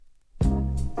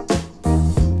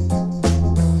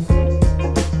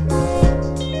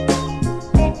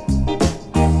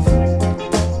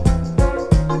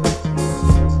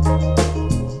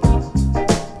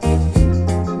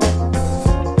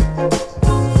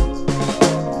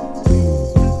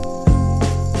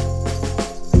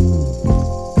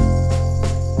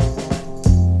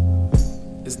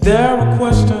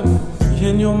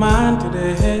your mind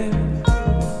today.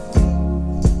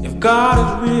 If God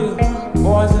is real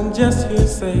or isn't just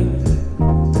hearsay.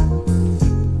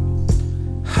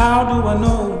 How do I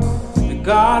know that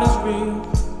God is real?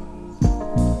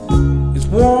 His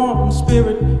warm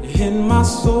spirit in my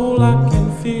soul I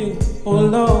can feel. Oh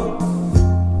Lord,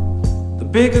 the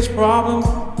biggest problem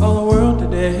of the world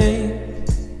today,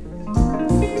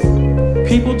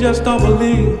 people just don't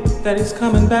believe that he's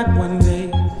coming back one day.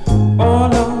 Oh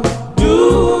Lord, do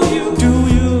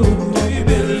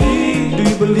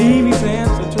you believe he's the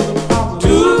answer to the problem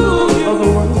of the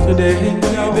world today?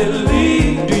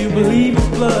 Do you believe his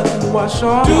blood can wash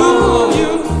all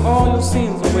your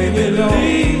sins away?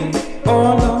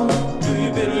 Oh Lord, do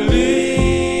you believe?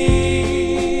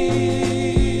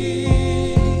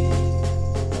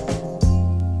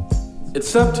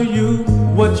 It's up to you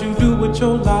what you do with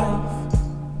your life.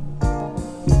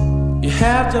 You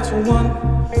have just one,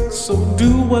 so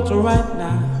do what's right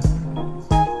now.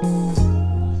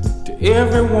 To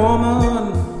every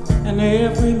woman and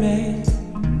every man,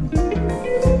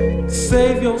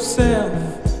 save yourself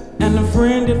and a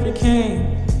friend if you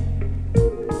can.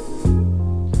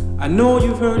 I know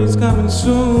you've heard it's coming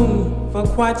soon for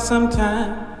quite some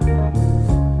time,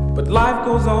 but life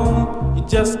goes on, you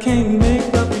just can't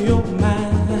make up your mind.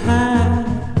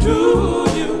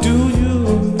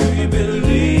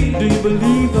 Do you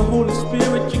believe the Holy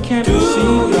Spirit you can't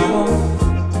receive, y'all?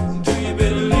 Do you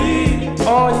believe?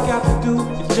 All you got to do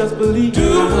is just believe. Do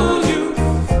you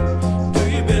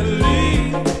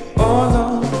believe? Oh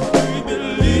Lord, do you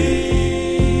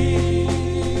believe?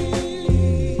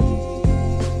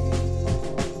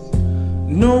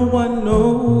 No one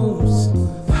knows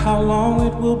how long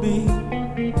it will be.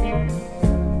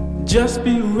 Just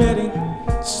be ready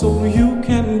so you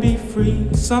can be free.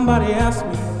 Somebody asked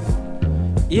me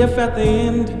if at the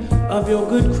end of your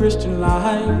good Christian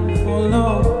life, oh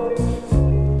Lord,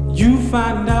 you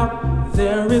find out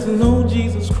there is no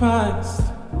Jesus Christ,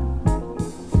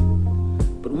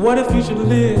 but what if you should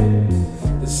live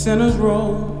the sinner's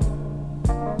role?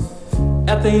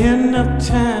 At the end of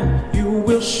time, you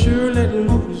will surely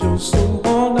lose your soul.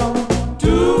 Oh Lord,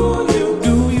 do you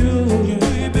believe?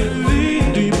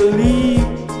 Do you believe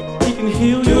he can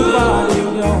heal your body,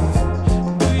 y'all?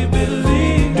 Do you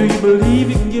believe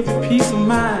he can give you peace of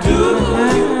mind? Do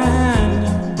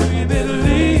you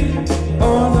believe?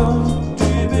 Oh Lord, do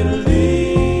you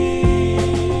believe?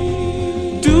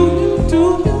 Do you?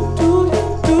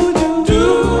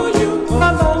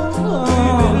 Oh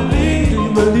Lord, do you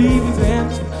believe he's the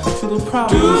answer to the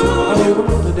problems of the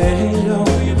world today? Do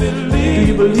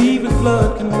you believe his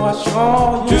blood can wash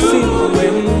all your sins away?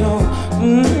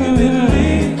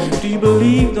 Do you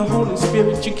believe the Holy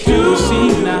Spirit you can't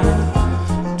receive now?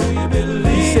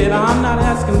 He said, I'm not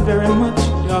asking very much,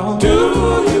 y'all.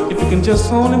 If you can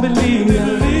just only believe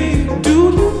now.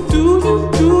 Do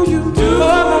you?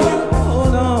 Oh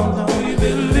no. Do you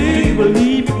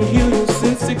believe you can heal your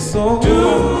sin sick soul? Do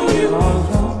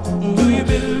you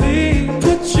believe?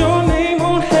 Put your name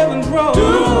on heaven's road. Do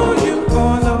you?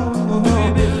 Oh no. Do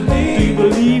you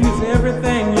believe he's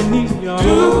everything you need, y'all? Do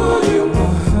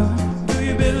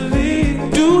you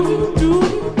believe? Do you?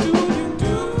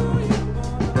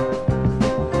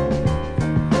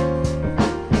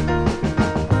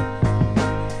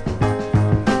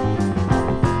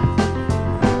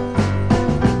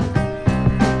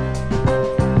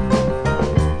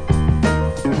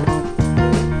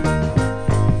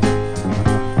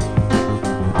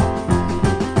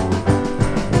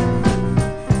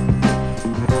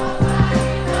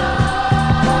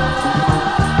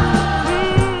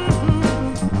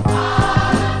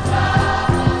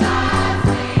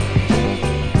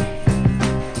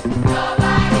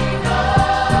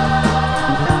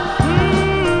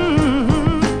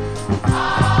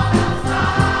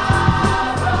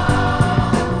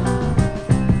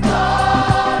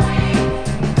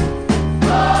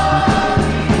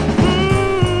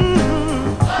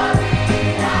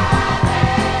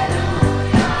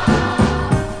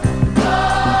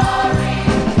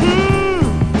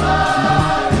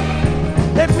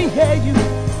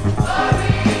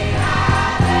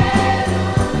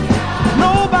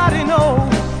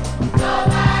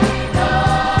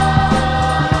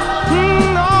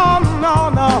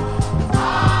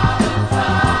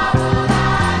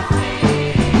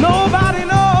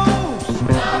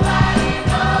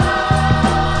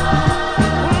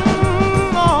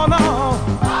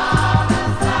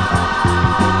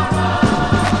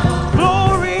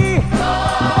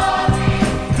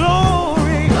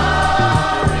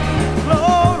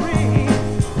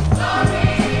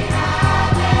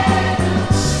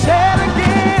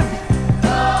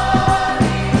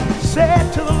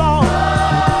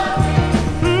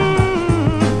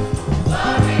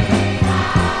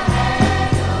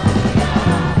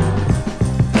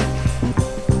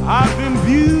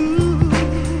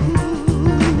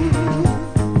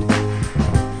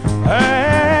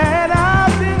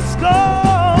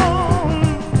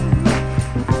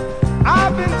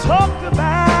 talked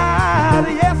about,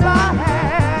 yes I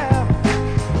have.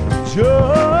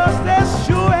 Just as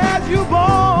sure as you're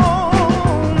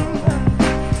born,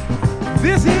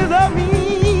 this is a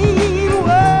mean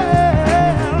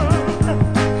world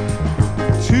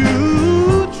to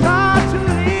try to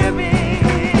live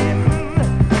in,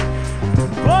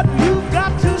 but you've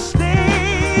got to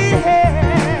stay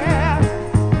here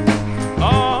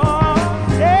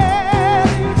until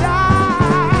you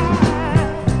die.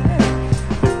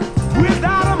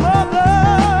 Without a mother,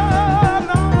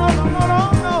 no, no, no, no,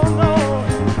 no, no.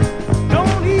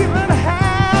 Don't even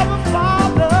have a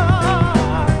father.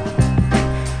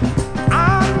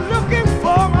 I'm looking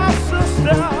for my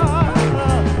sister.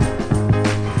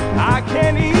 I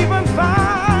can't even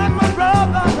find my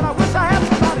brother, but I wish I had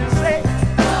somebody to say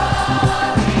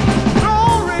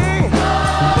glory.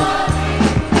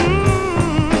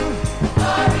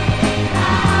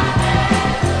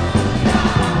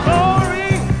 Glory,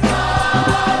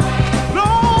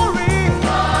 glory,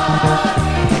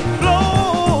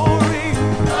 glory.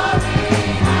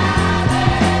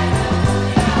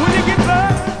 When you get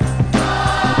back,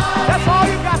 that's all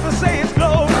you got to say is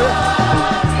glory.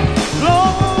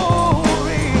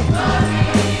 Glory.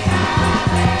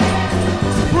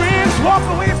 Friends walk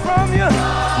away from you,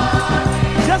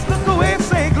 just look away and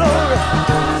say glory.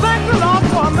 Thank the Lord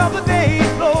for another day,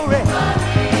 glory.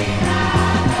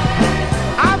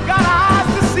 I've got eyes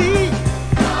to see,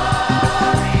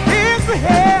 ears to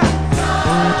hear,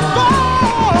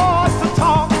 voice to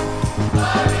talk.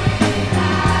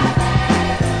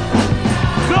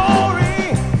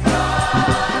 Glory,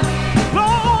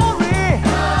 glory,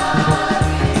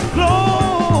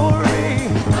 glory.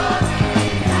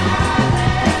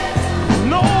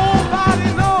 Nobody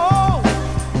knows.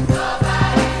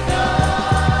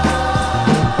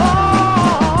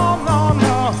 Oh, no,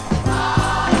 no.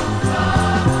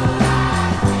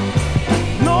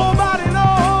 Nobody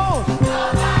knows.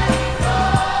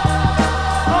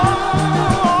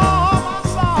 Oh, my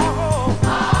sorrow.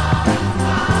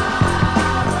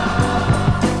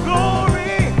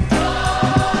 Glory,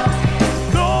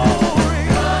 glory,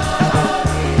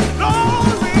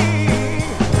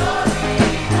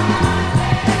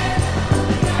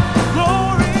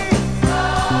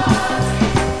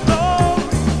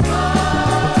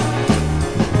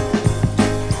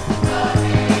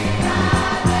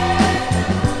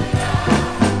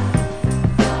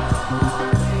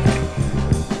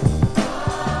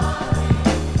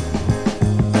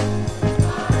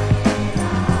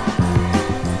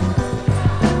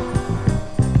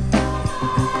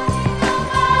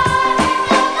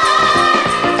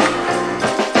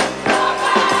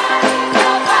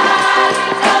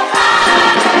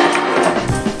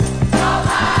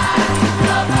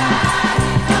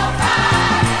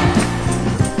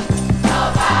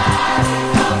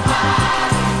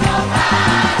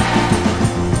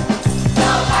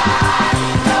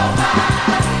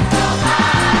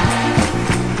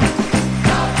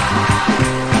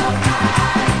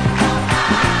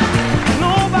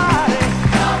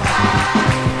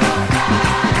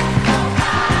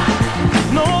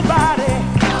 nobody.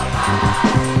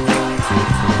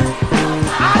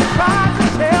 I tried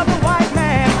to tell the white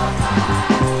man,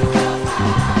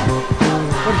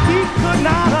 but he could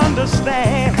not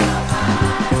understand.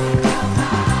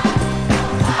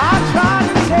 I tried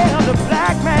to tell the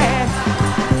black man,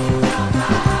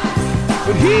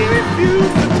 but he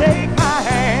refused to take my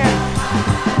hand.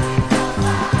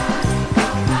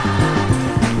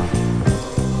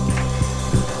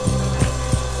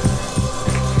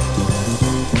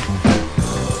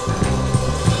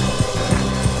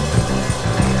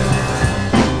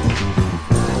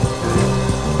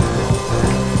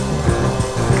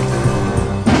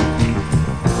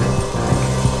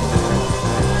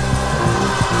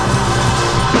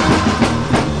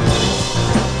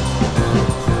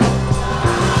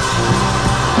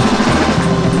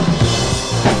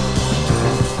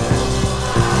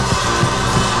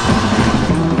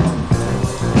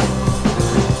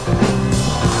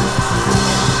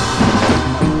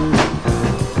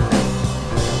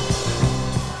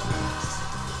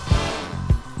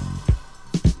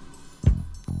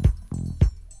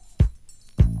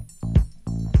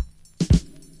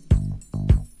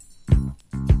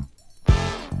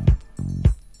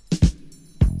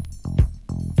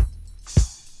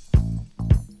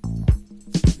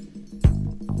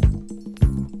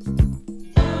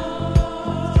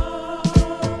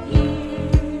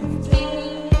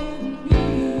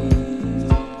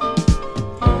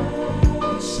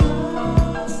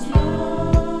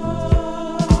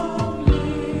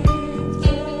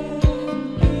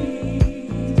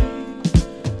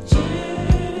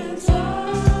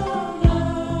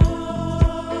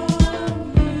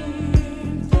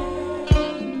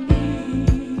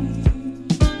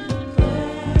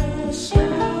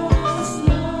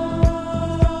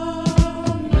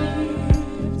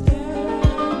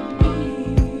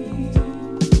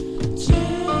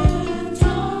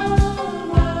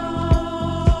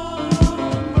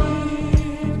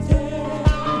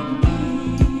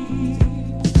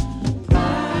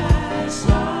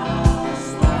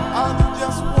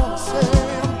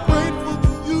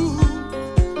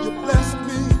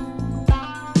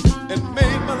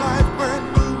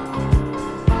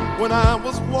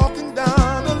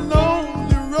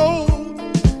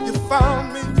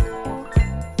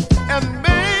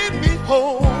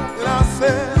 hold and I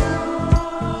said,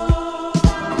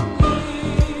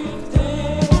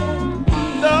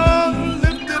 love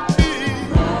lifted me.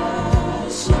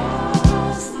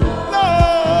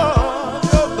 Lord,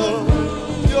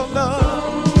 your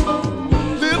love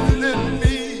lifted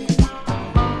me.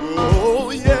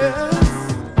 Oh yes,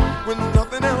 when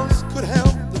nothing else could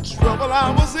help the trouble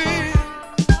I was in,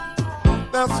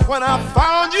 that's when I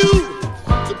found you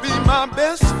to be my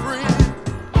best friend.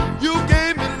 You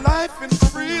gave me life and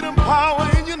freedom, power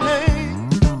in your name.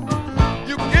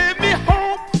 You gave me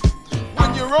hope when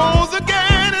you rose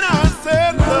again, and I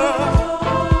said, love,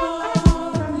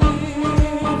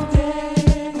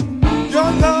 your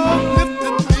love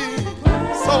lifted me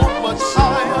so much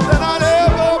higher than I'd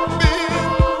ever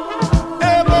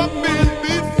been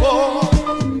before.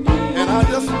 And I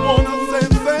just want to say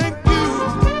thank you.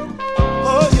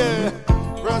 Oh yeah,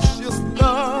 precious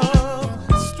love,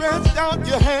 stretch out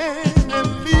your hand and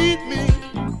lead me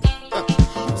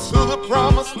to the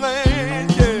promised land,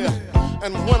 yeah.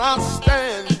 And when I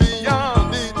stand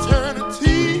beyond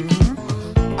eternity,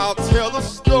 I'll tell the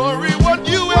story what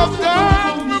you have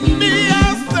done for me. I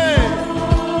say,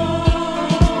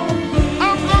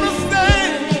 I'm gonna say,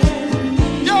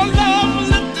 your love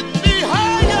lifted me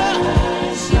higher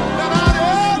than I'd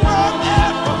ever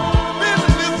been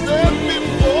lifted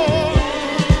before.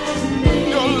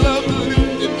 Your love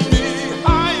lifted me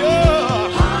higher.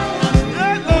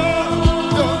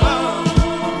 Your love,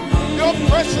 your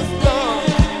precious love,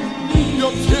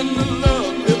 your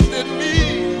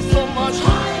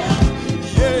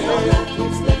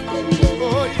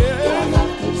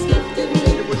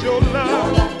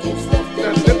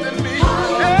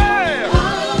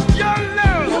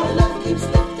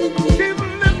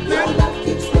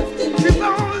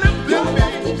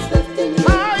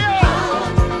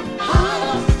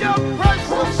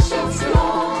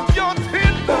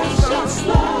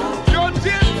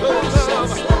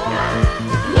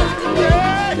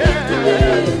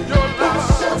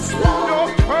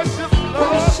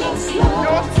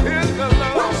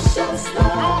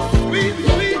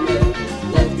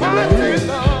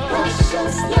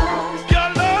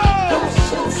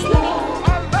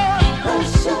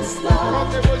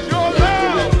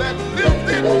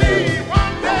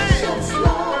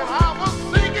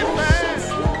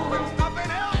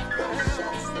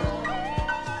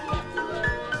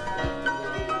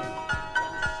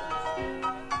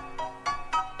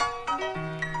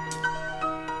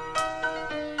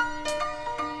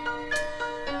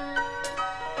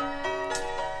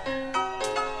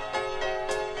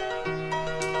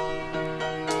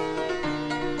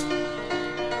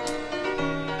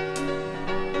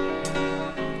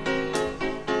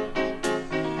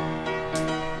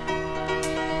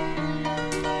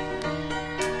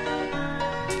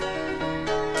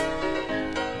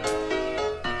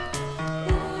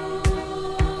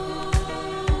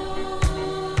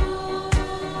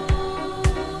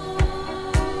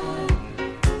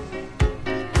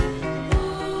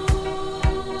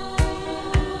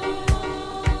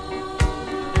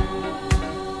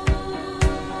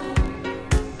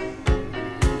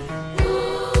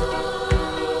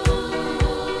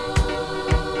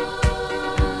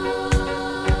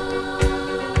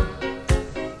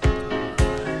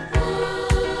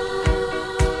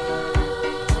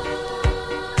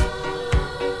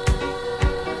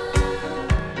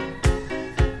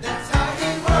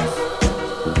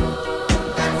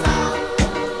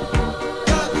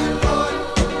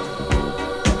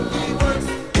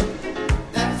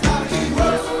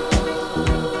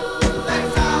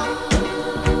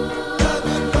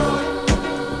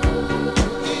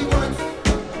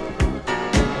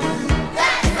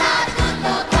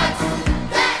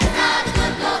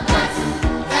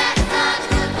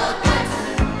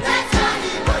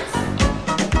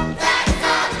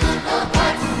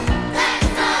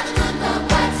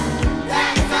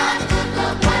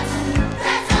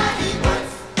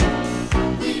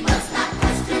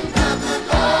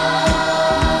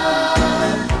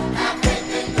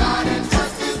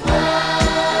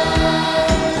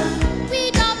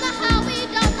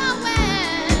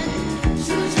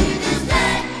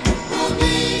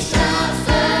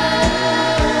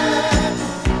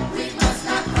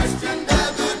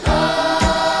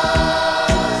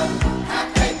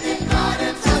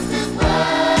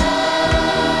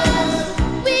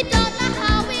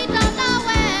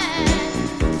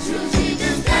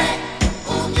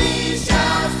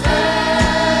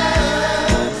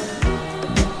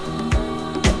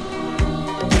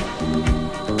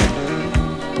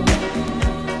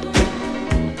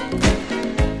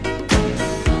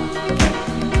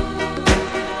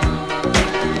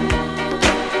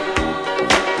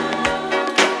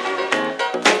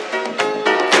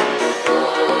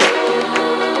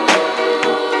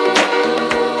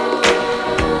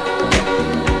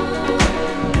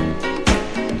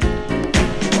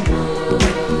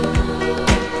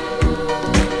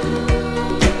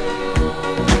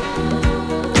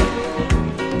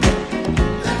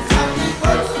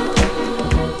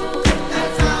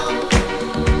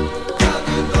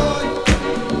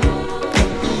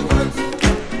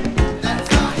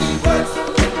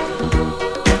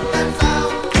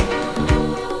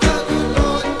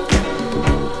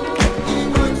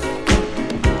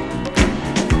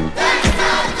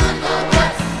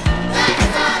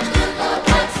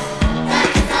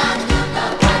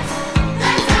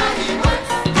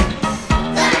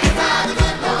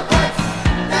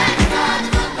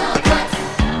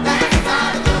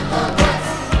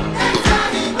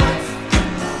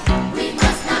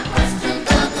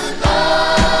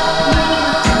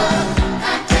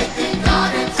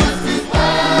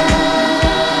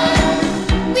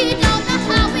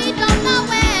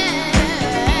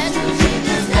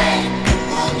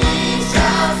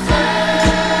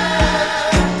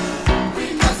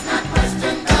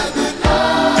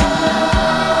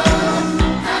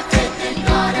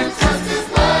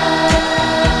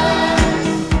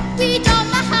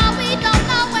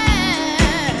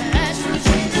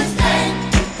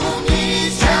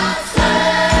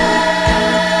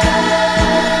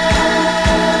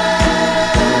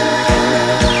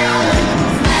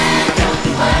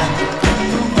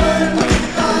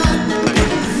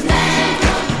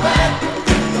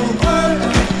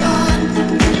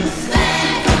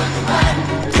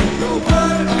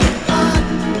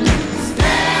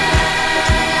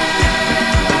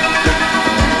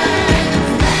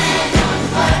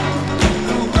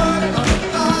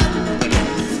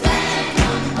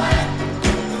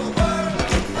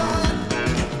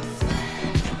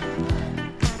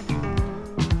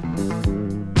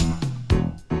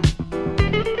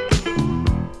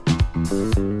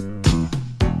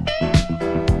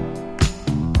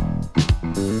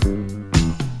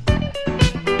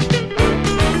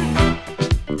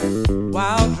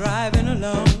out driving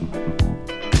alone,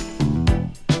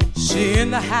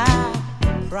 seeing the high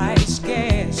price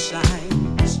gas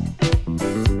signs,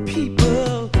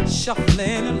 people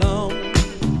shuffling along,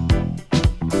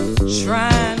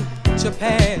 trying to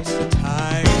pass the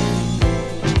time.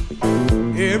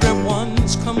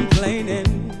 Everyone's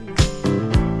complaining,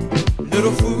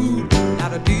 little food,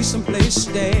 not a decent place to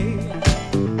stay.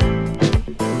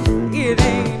 It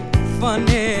ain't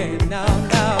funny now,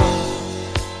 now.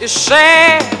 It's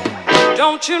sad,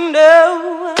 don't you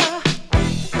know?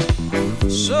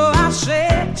 So I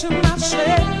said to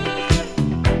myself,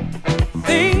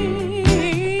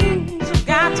 things have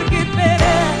got to get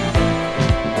better,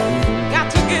 got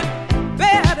to get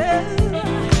better,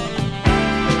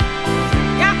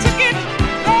 got to get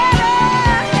better,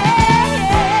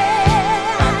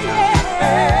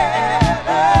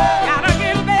 gotta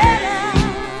get better,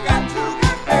 got to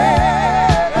get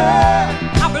better.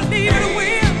 I believe it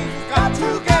will, got to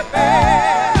get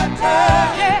better,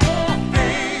 yeah.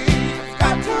 Things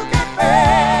got to get better.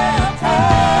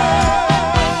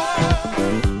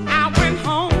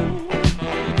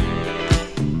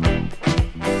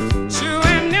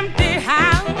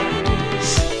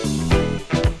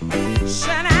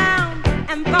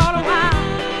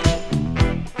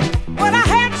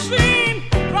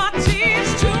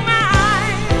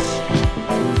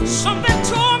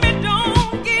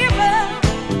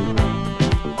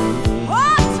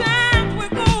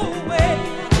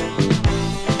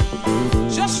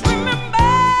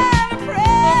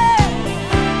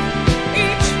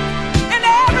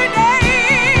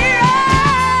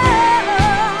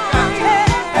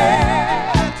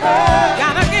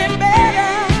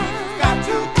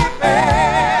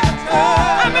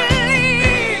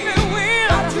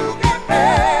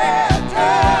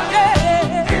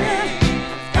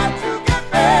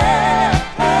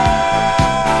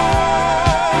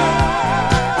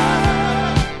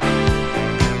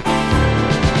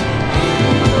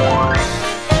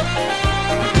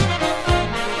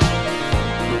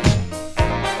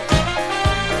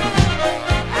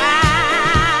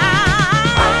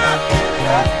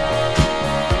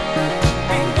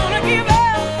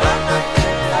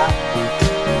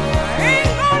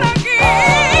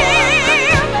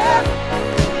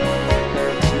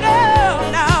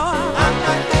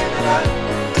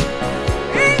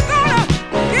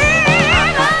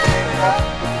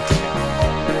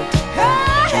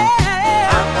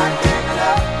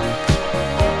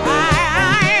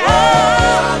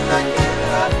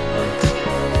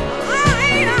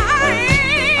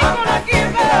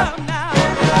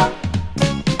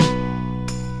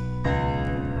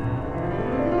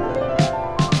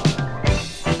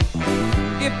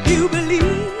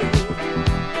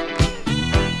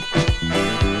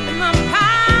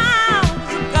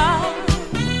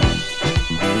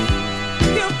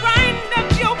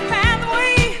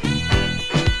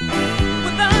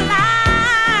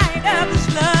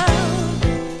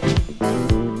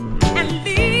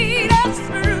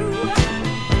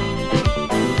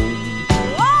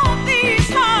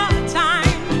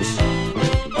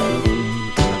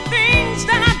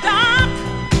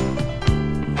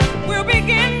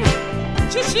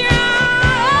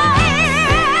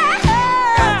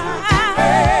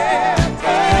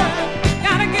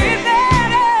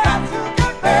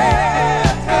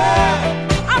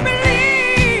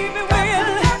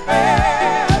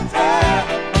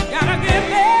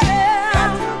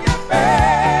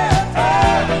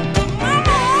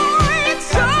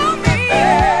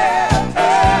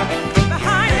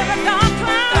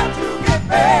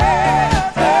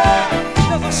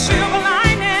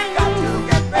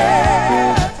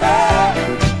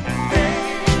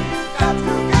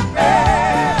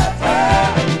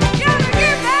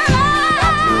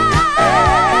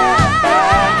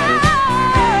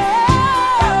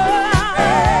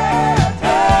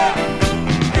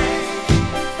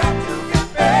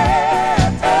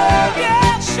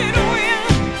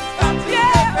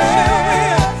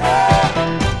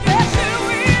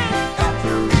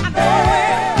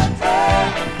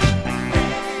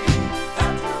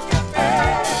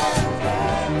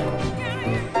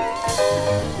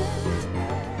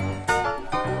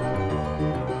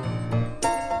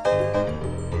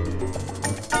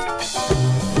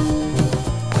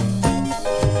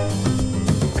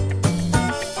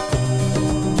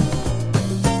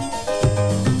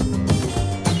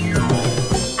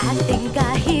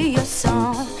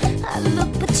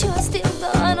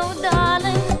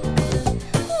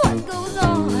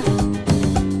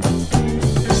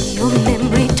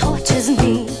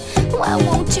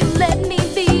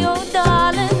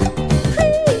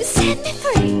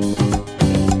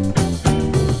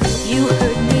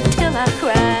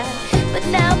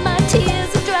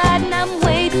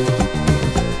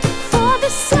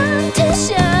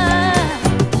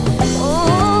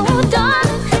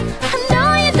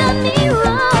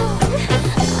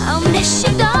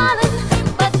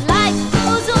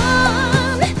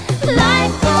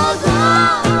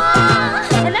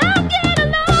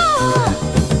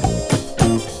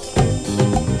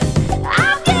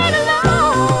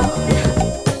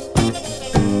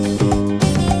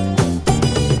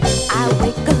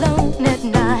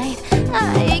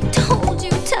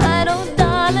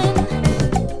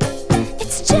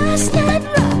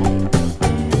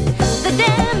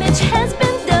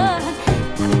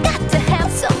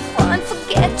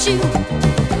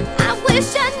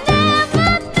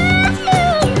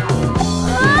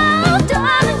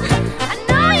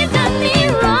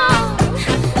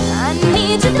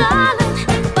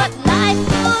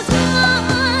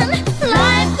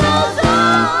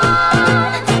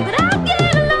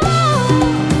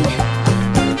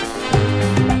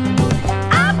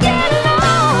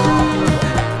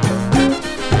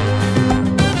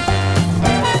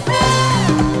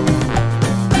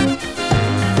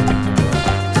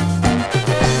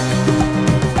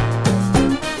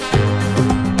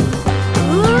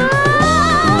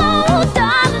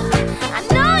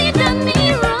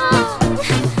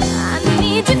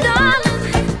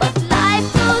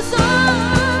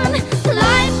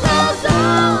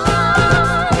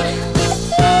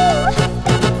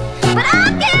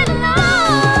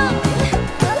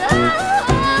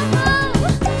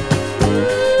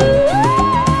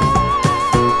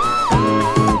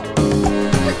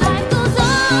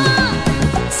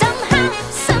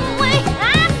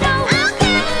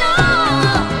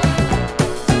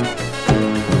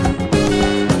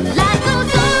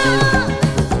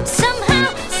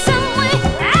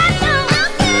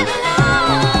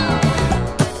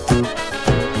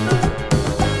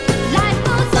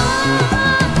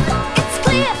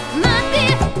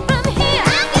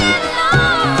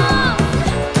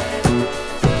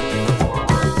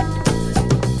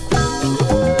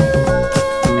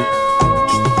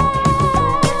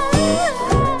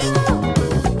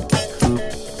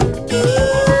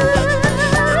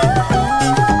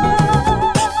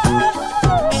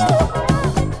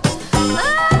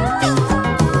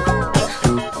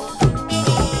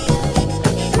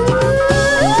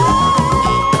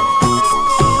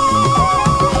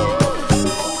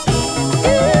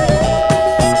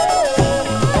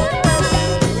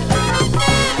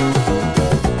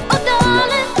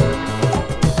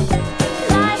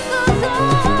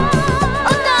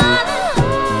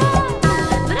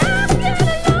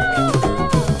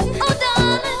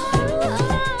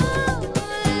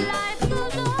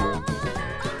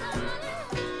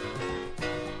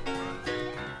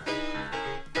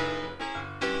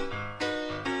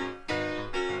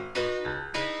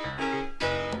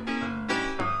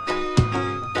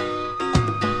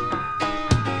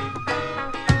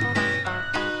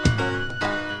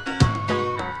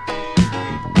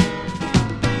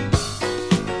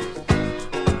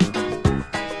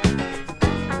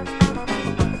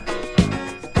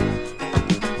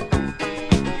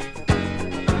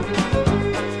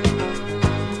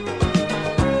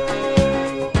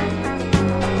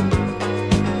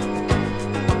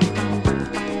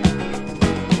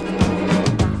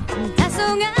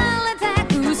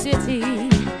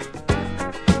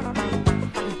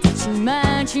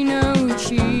 ちのう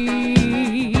ち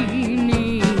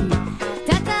に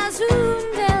佇ん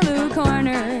でるコー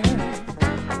ナー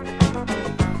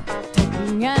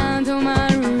時が止ま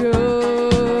る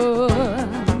よ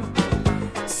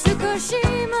少し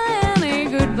前に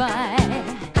Goodbye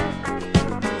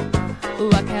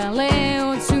別れ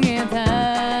を告げた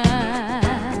あ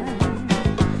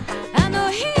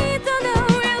の人の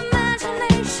イマジネ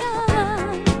ーショ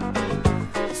ン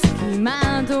付き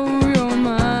まとうよ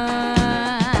まだ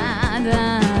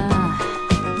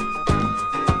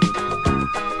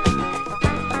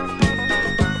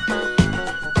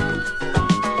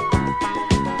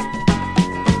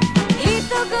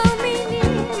人混みに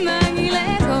紛れ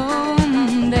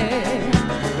込んで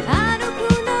歩く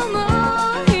のも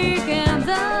いいけど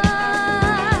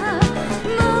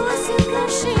もう少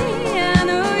しあの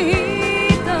人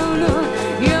の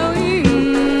余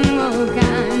韻を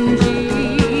感じ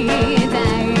た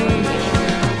い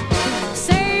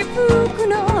制服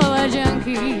のジャン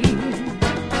キー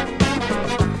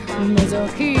覗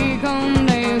き込ん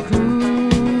でいく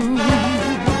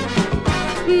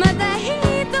また一人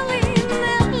の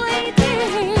レディ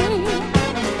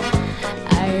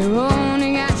愛を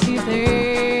逃がして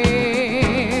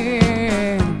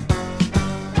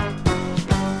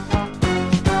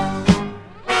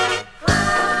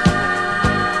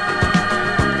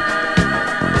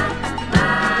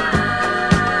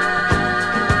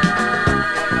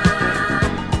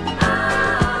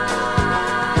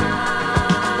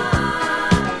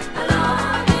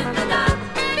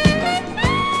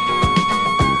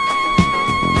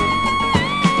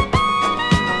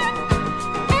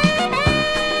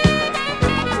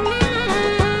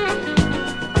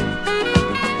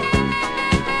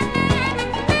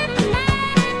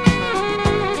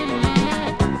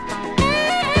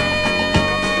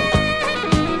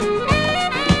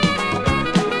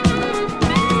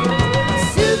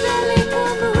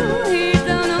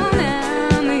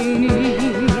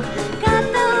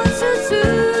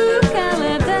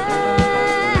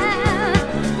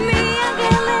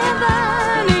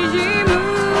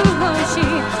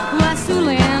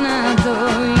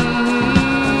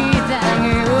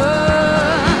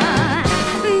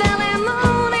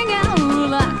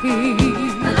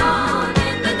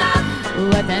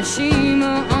私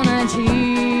も同じ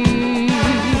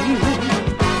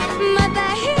ま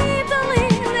た一人の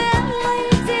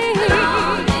レディ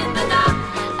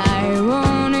愛を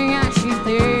逃がし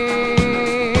て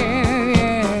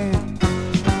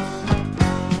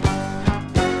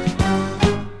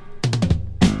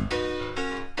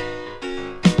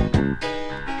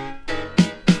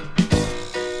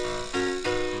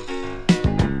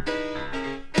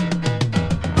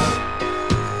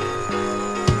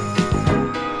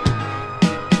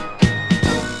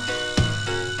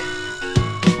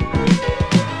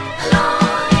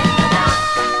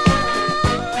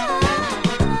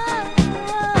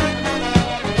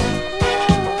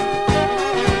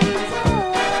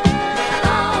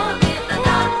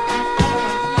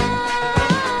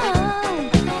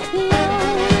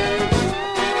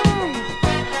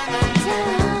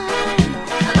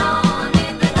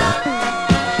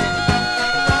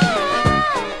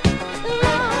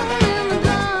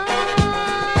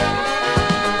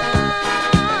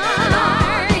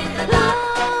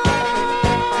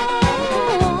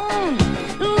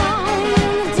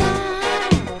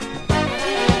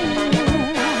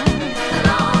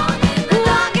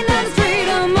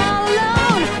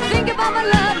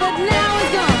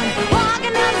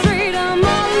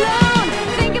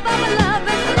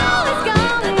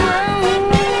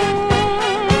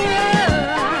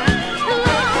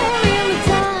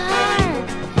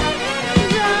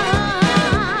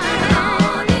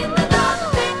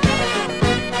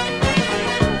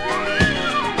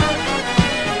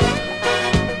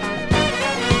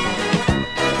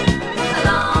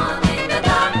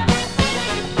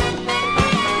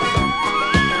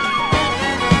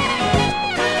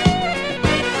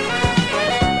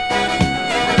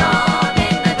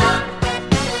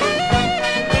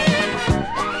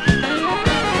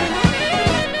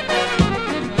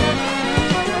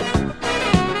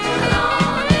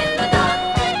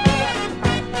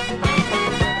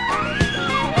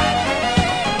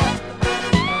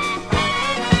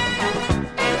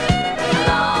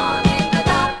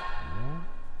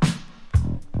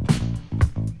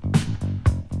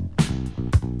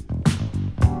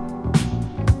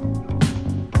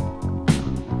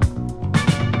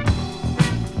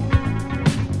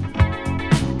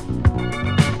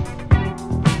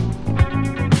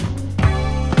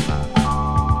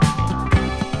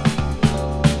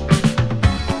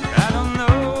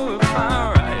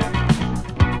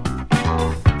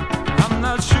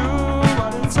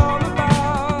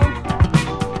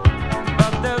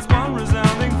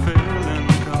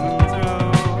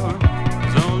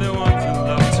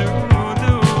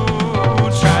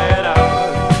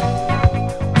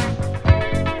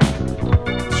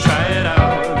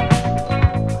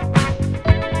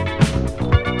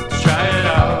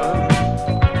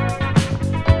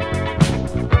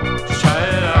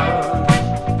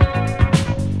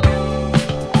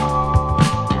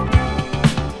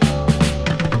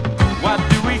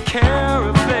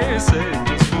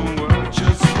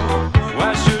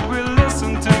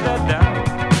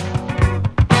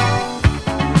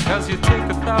 'cause you take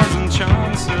 1,000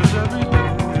 chances every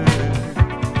day.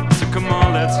 So come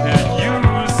on, let's hear you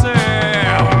say,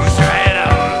 try it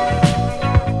out.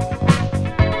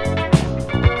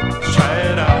 Try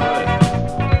it out.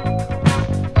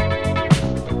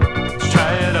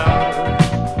 Try it out.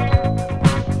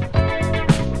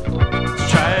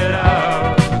 Try it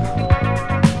out.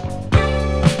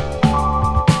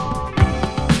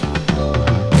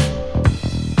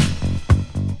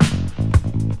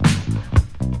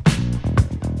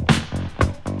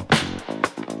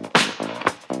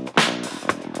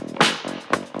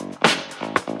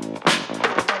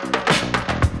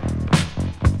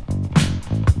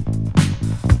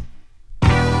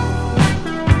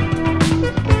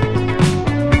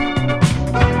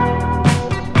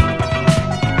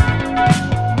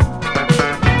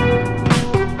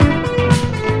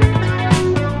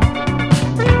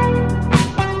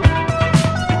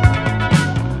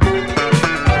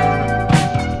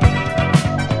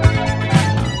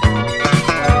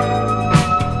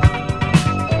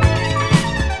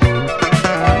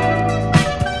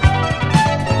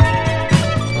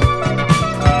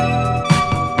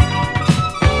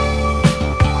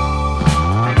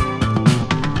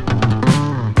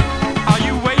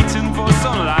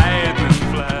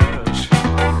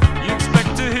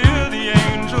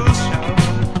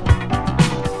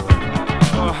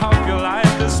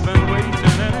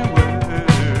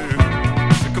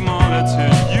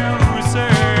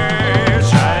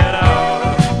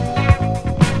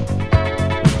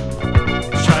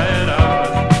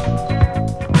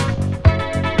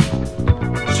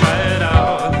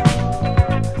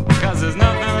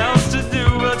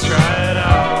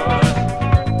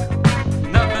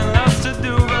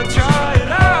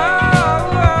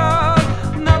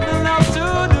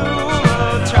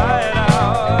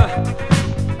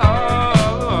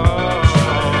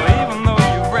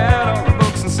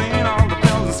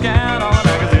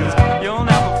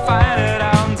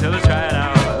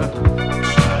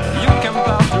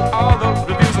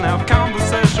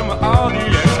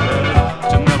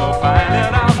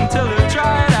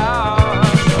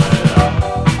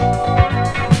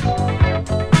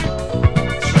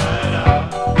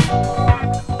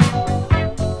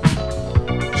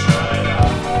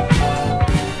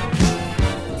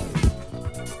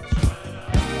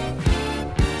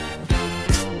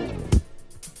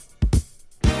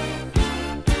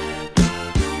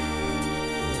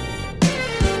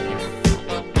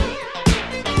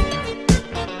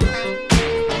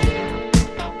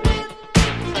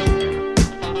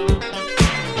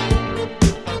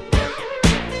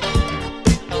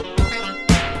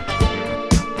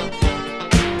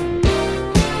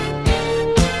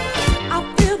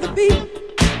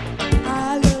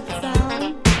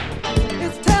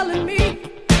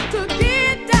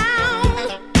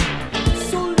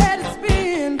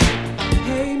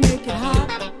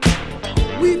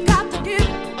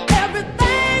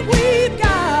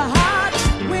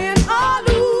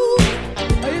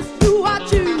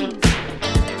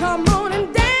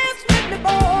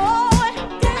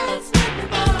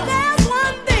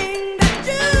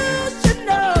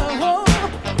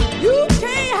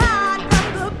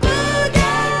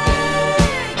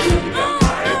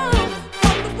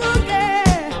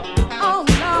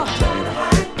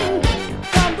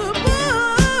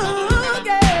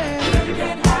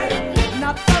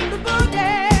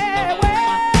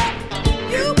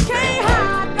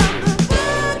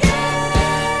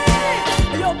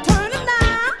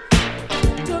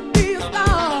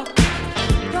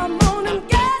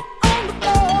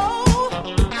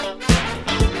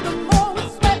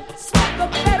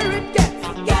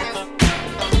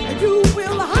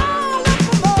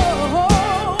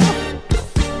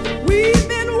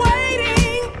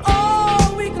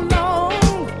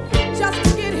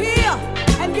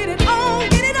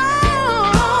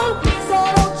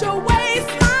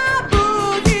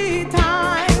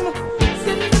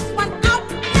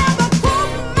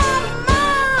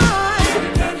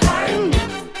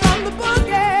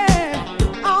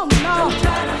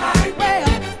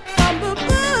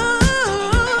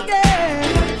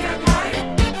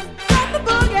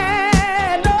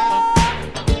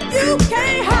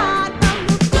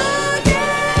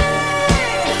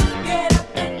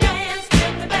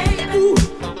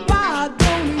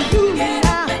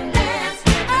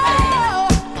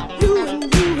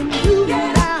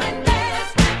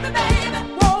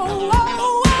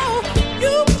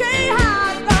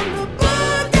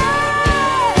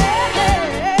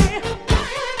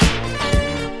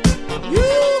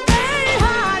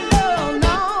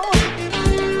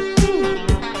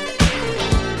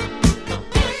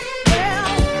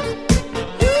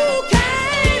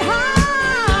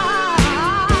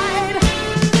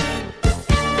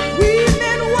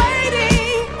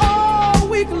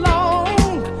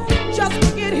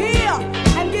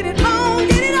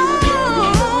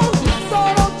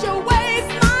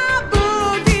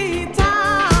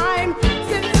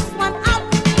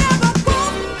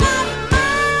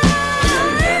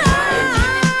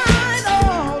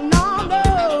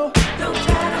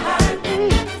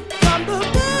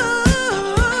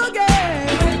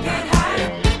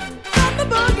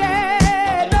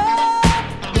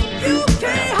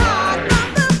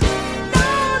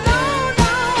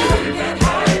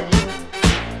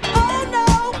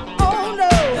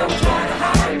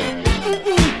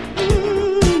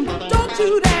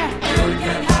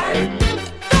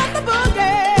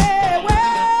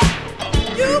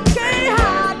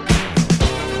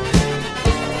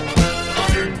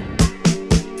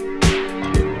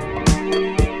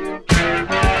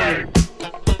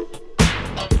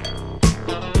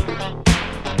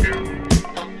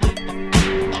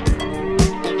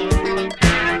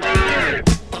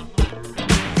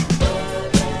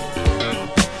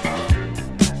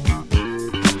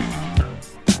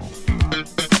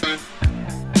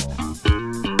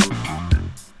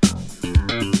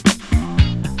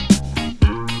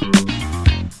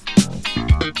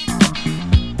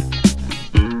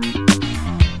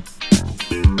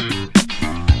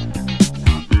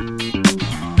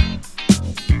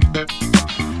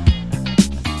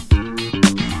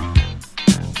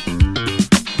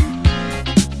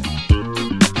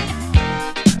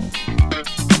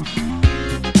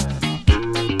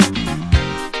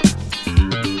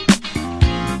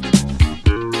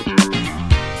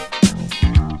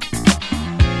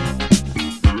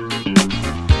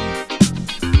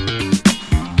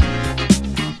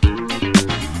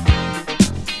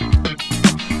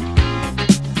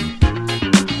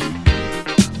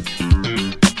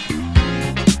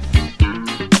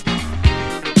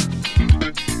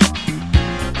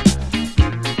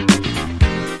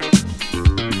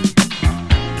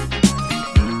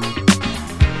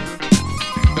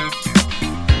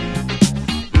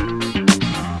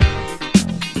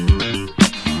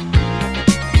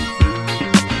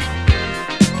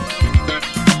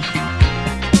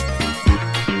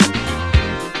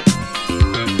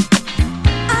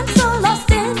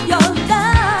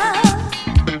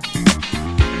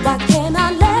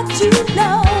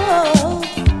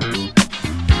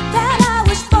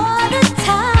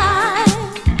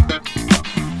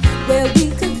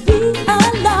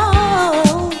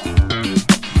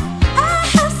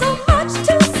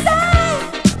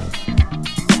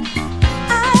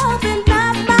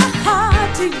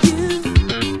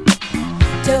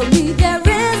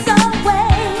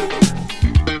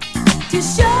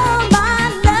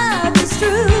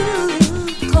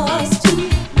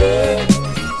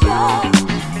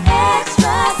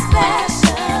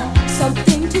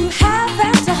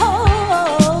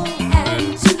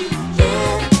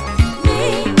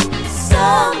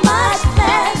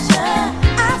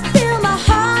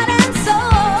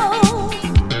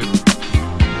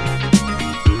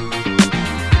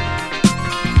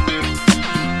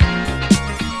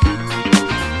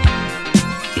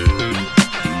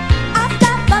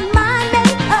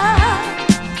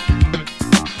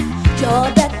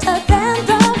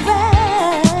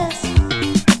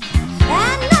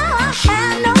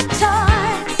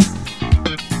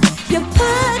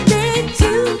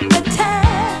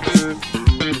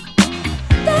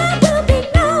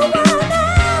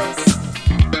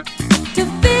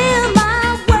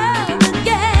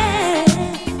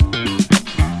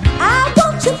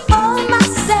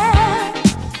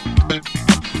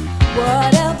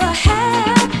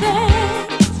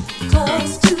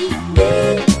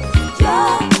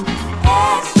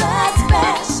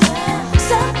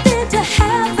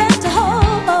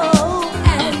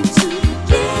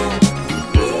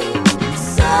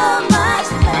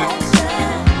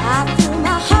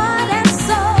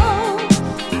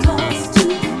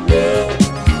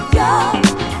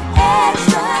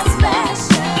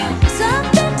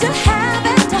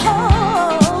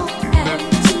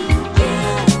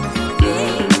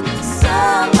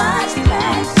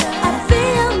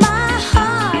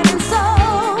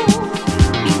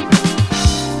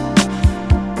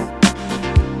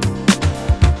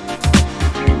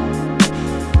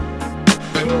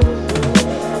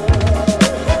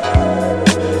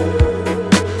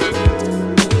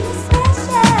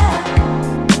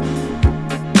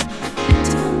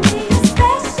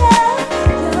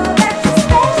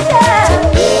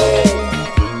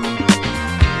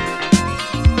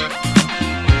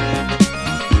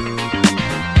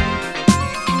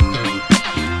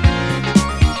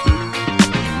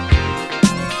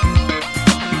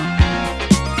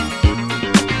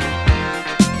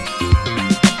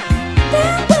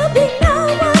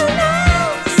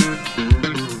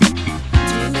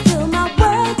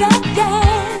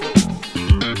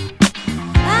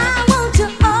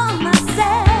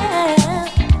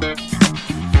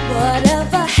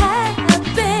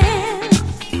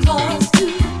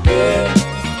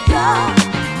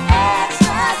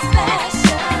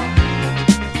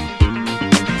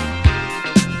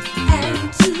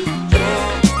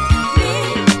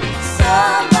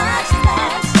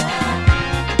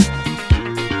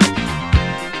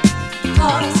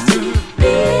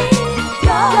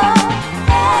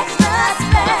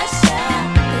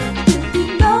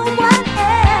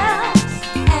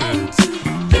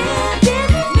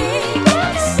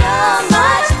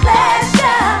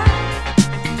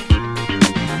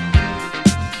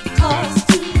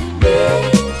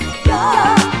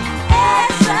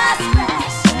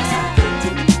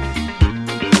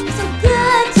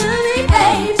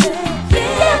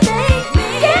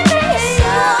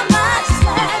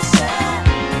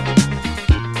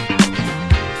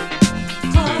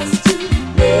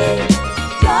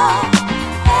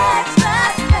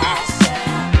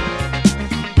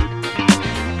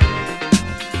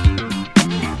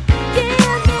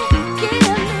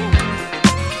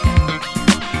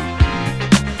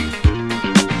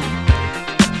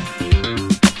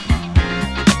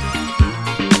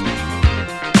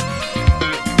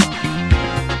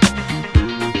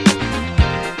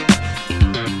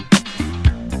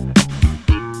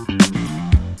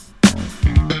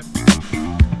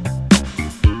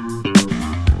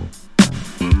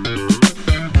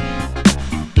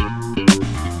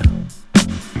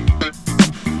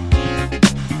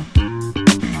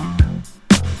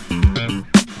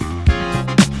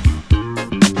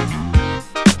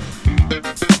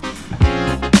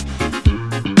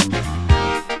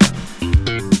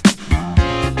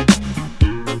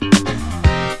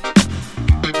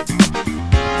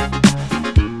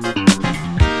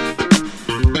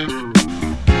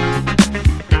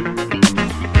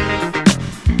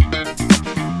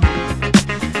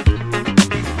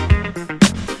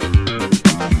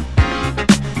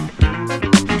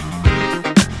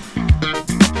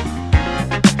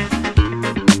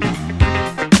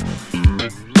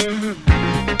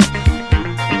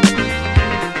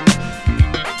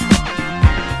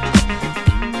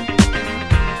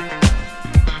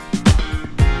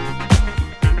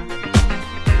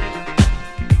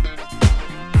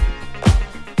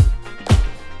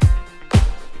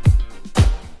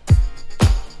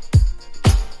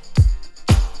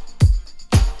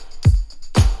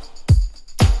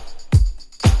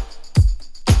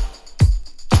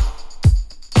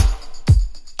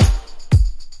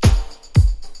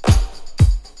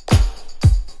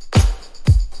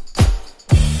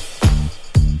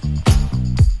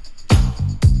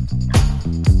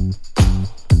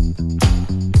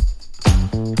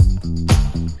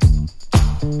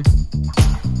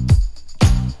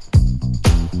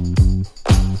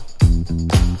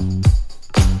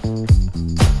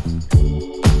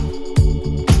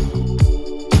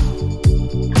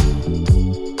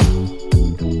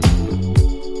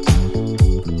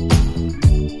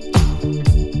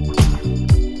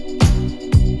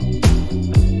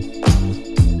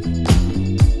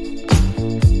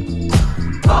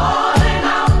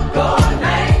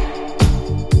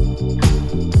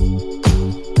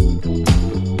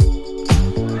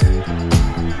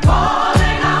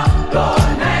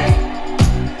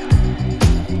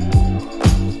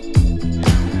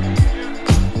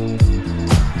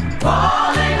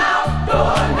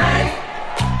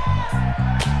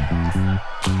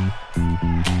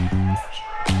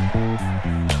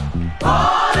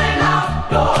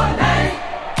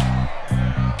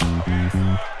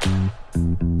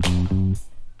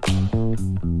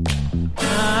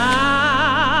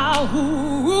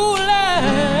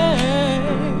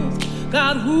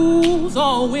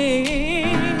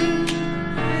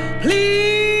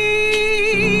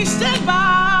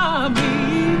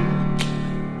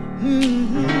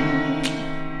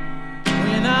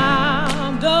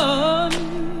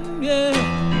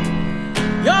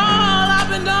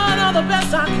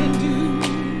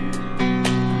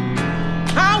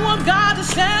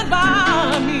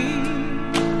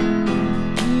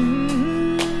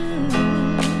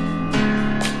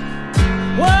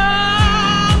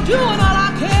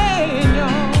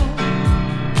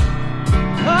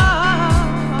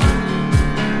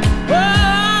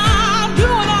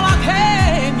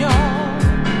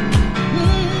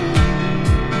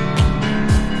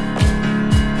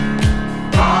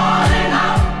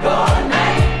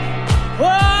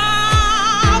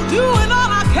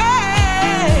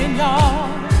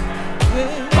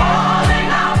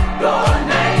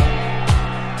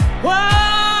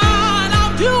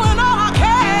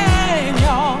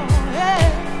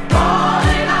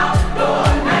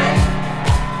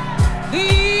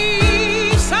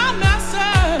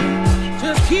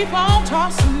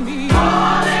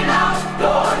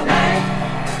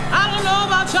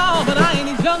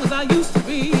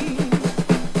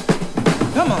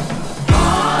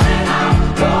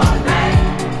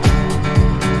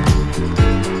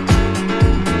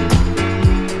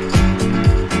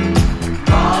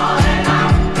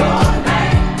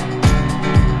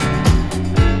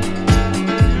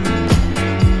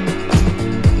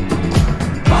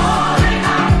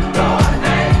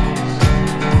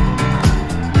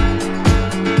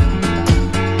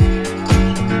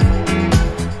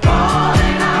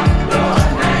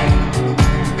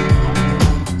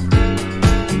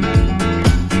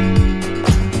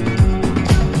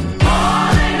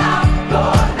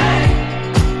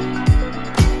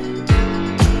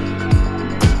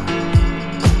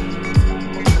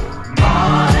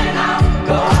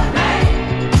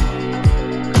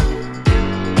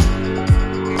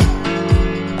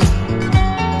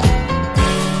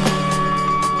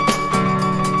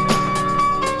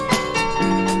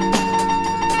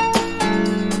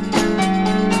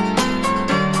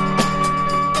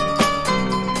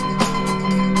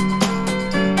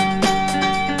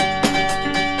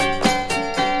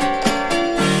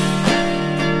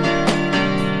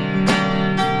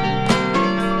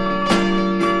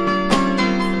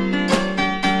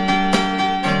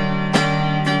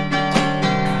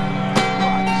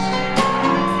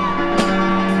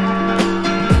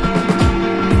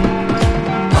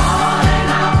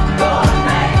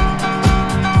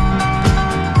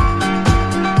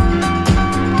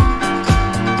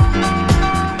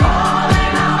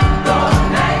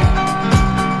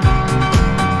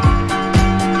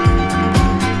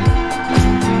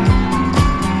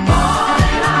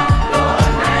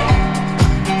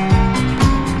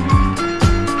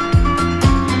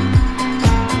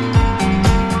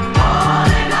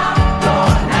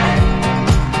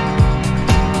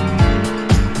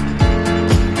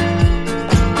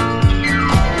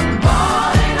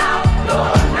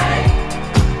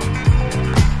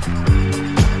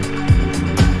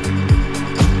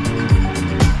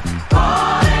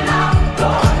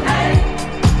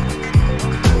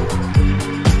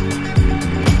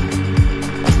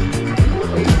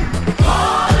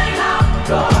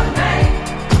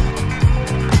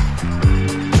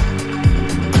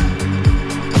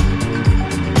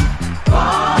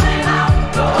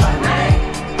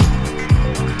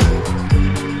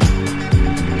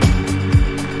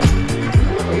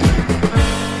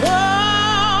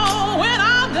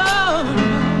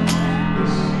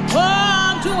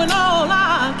 doing all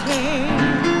I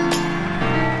can.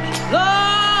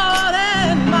 Lord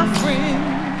and my friend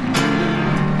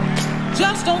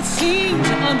just don't seem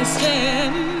to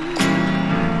understand.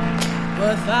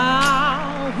 But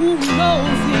thou who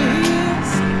knows this,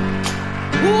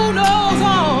 who knows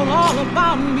all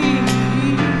about me,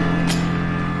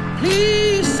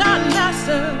 please, Son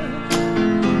Master,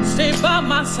 stay by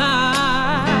my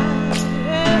side.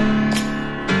 Yeah.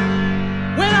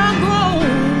 When I'm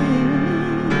grown,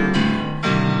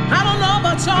 I don't know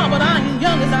about y'all, but I ain't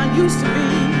young as I used to be.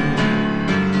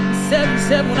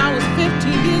 77 when I was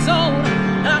 15 years old,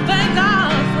 and I thank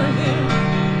God for him.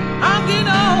 I'm getting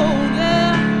old, yeah.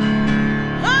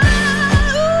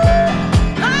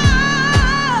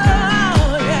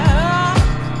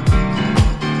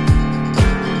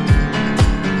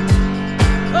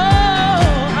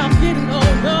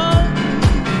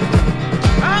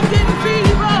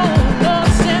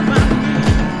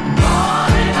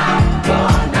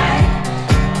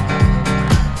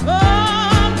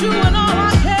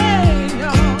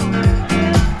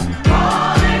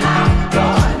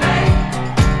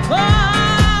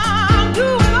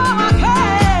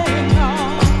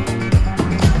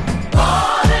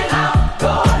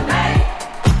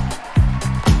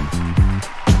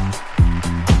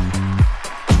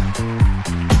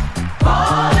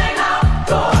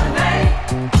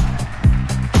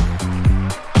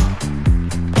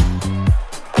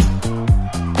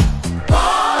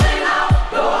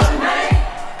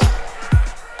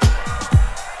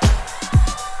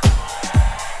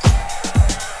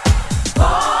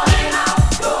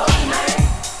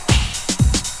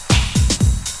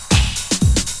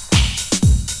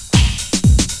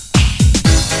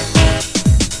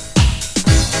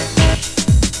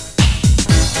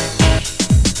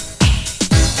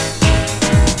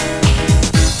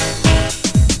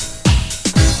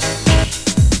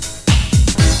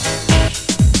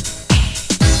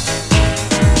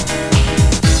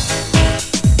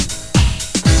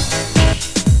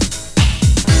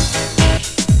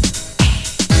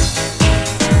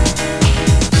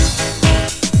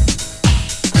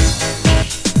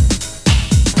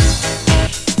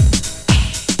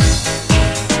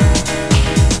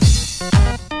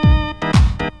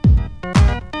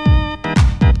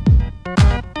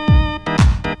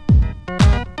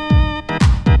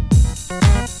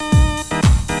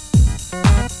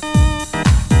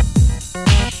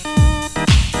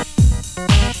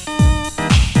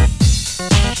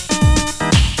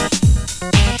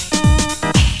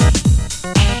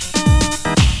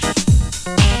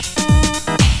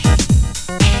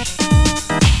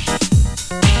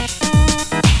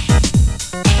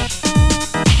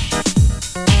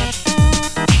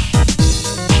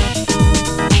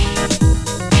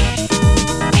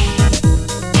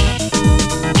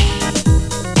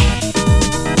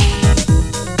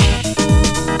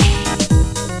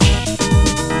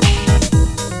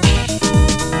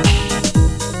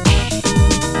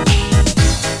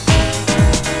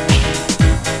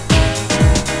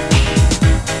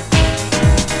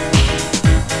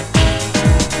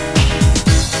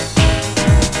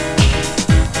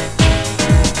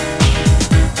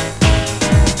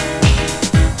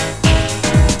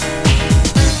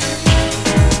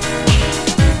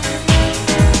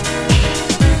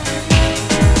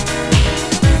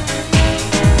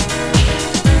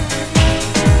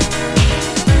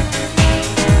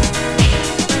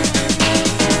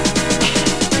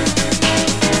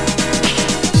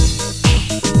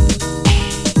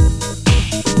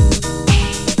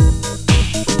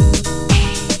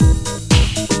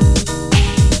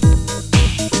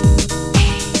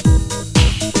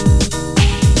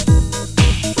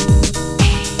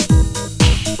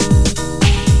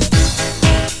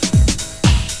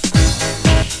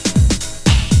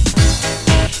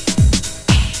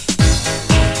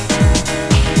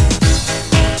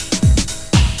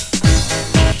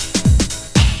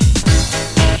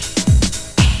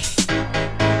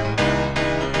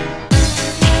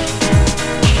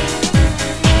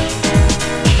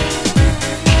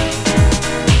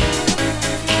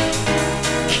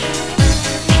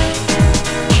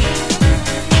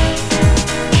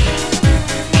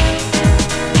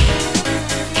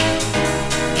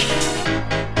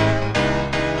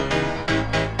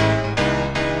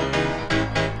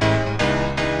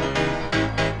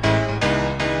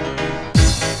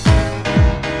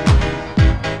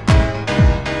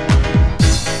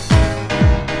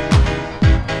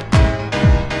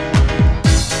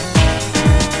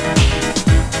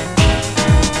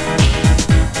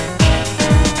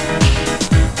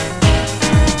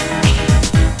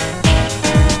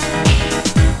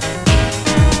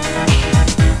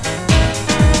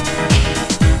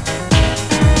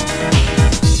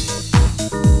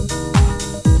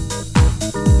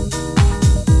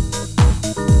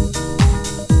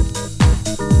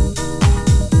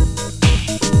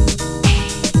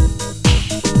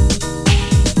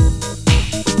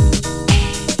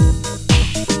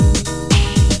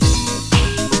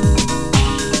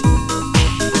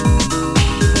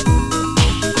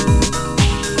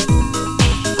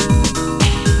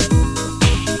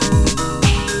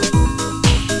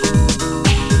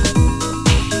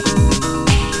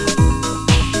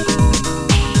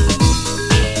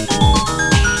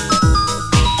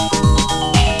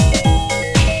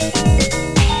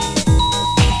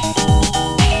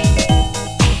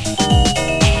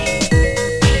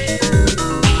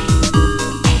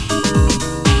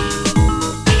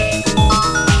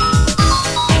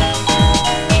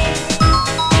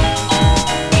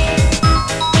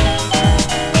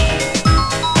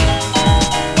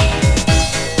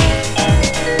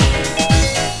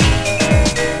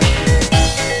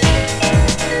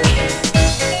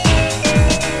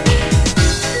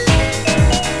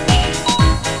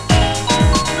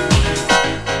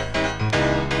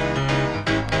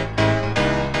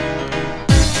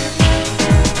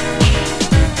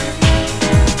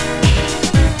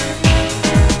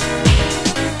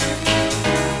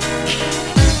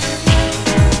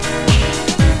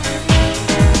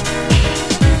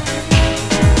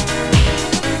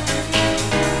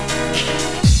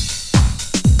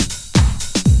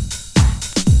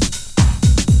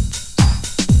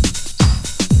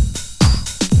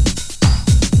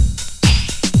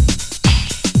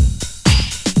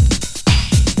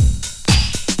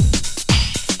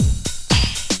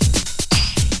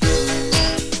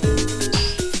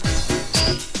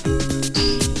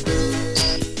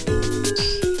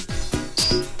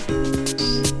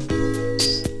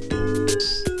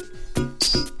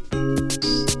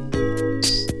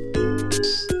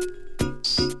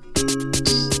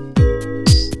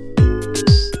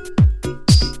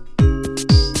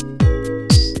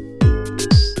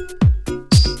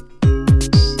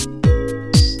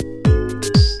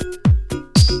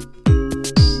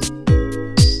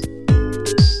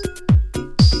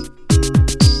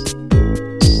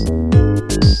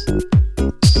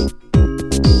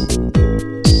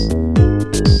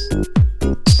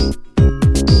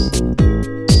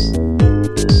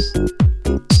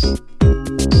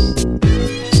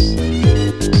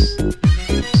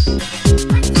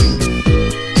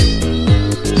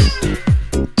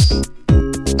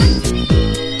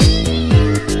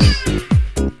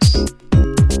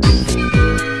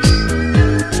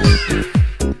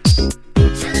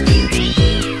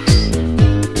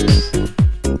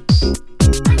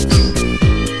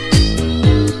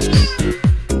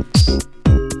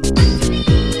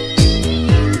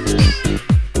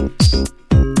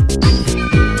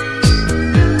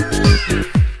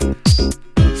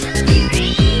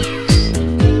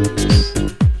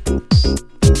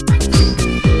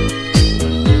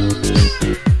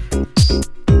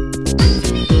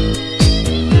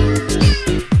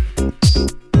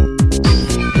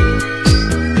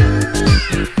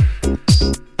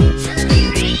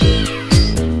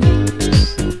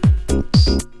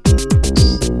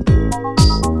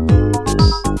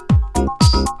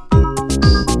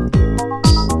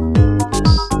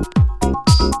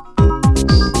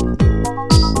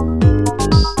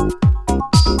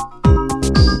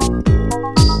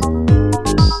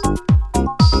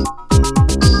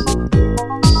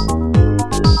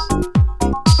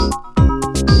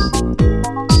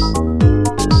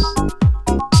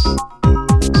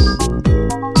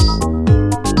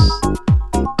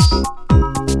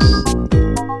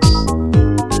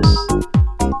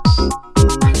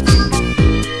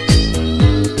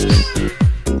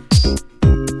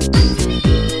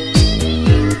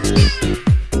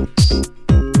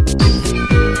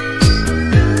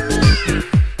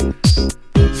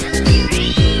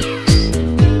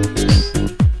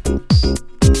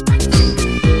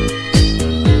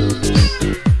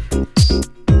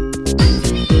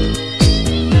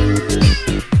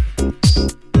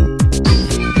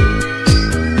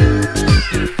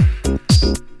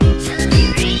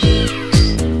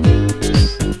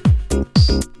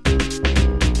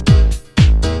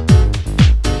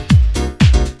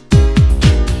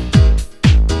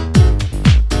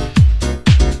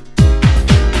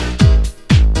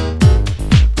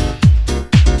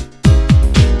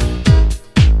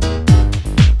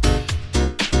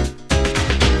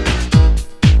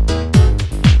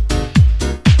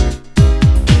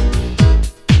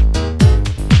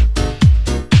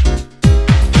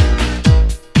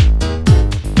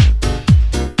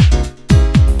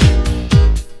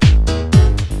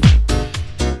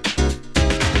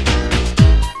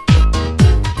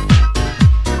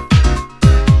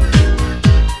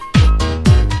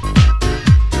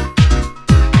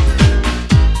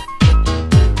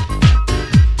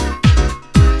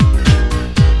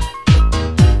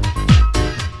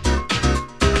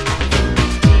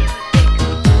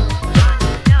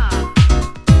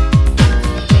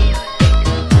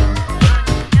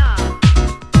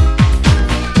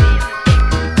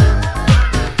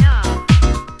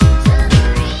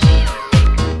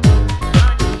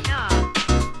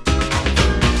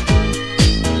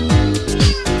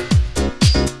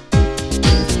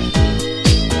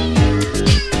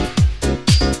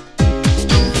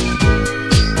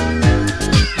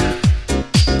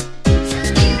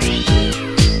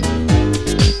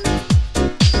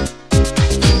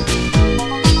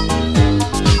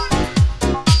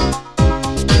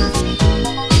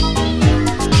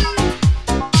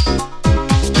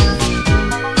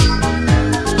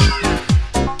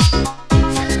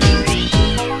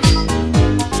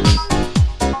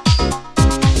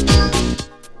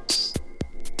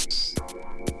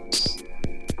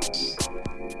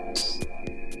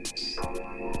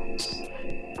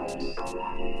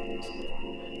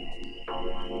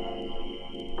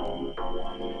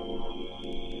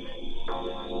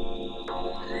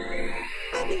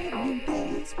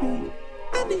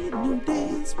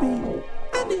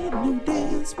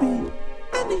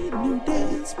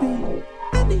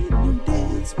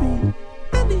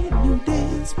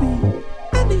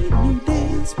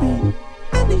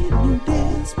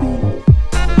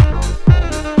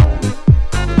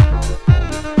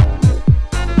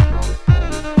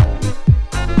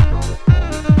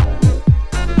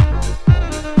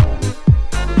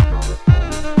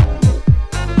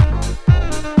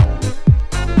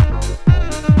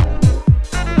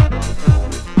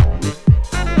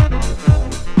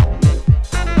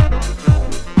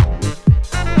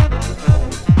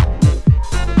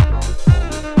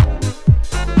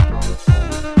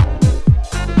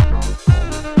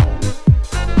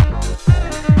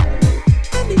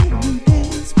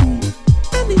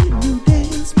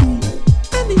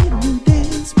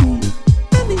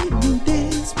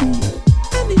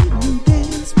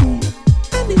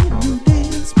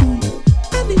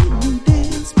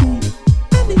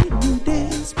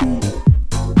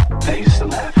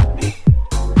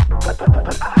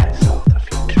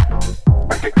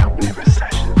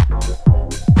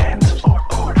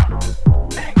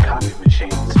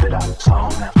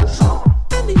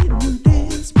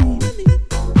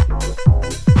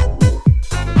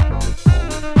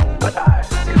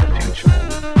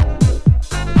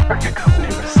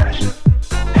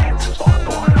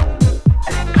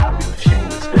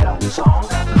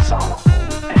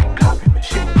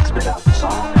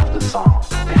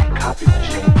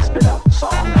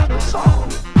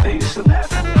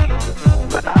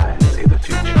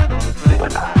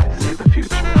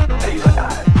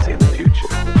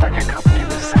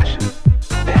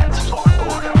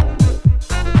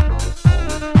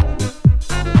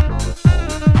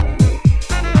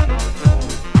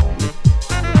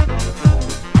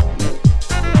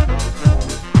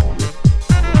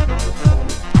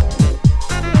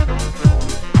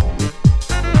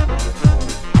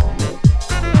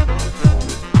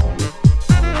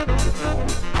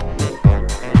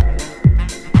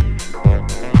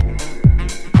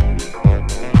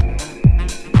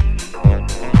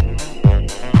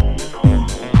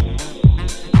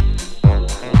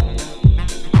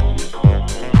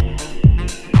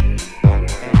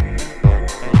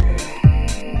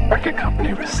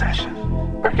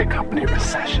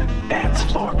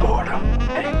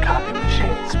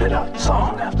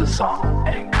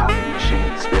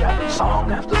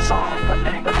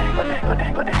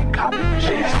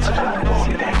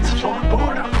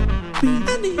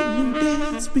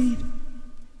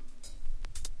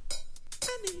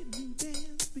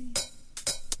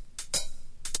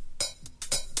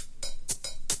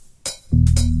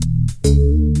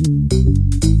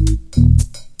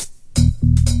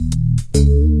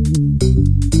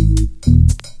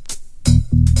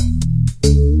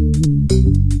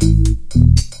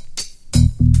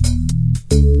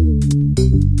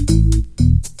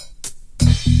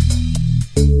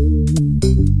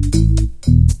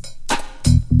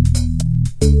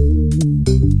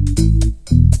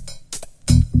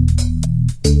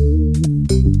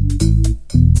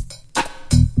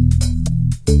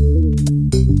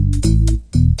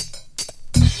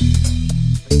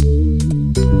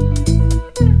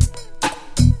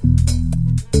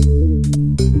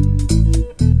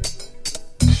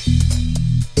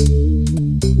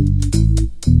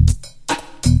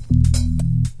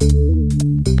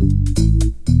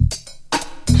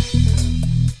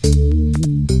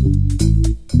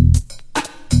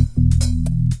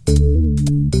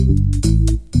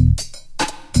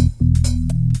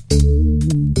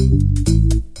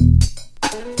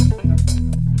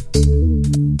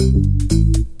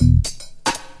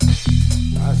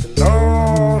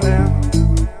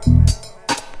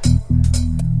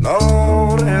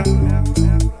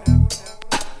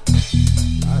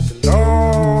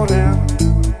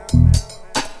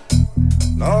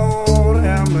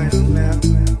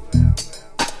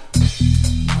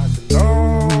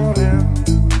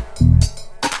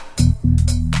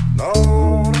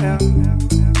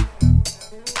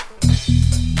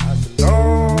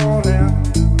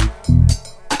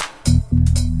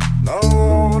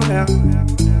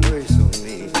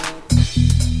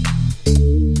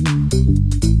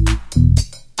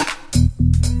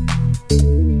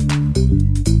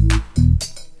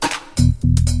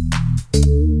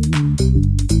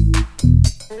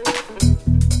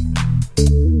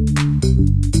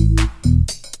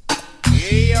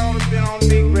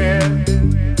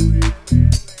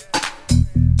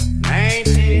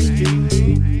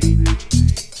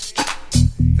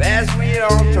 as we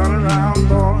all turn around,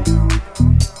 boy,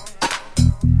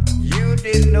 you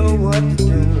didn't know what to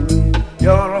do.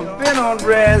 You're been on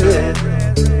resin.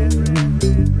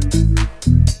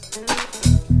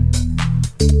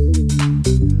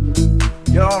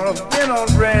 You're been on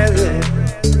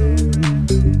resin.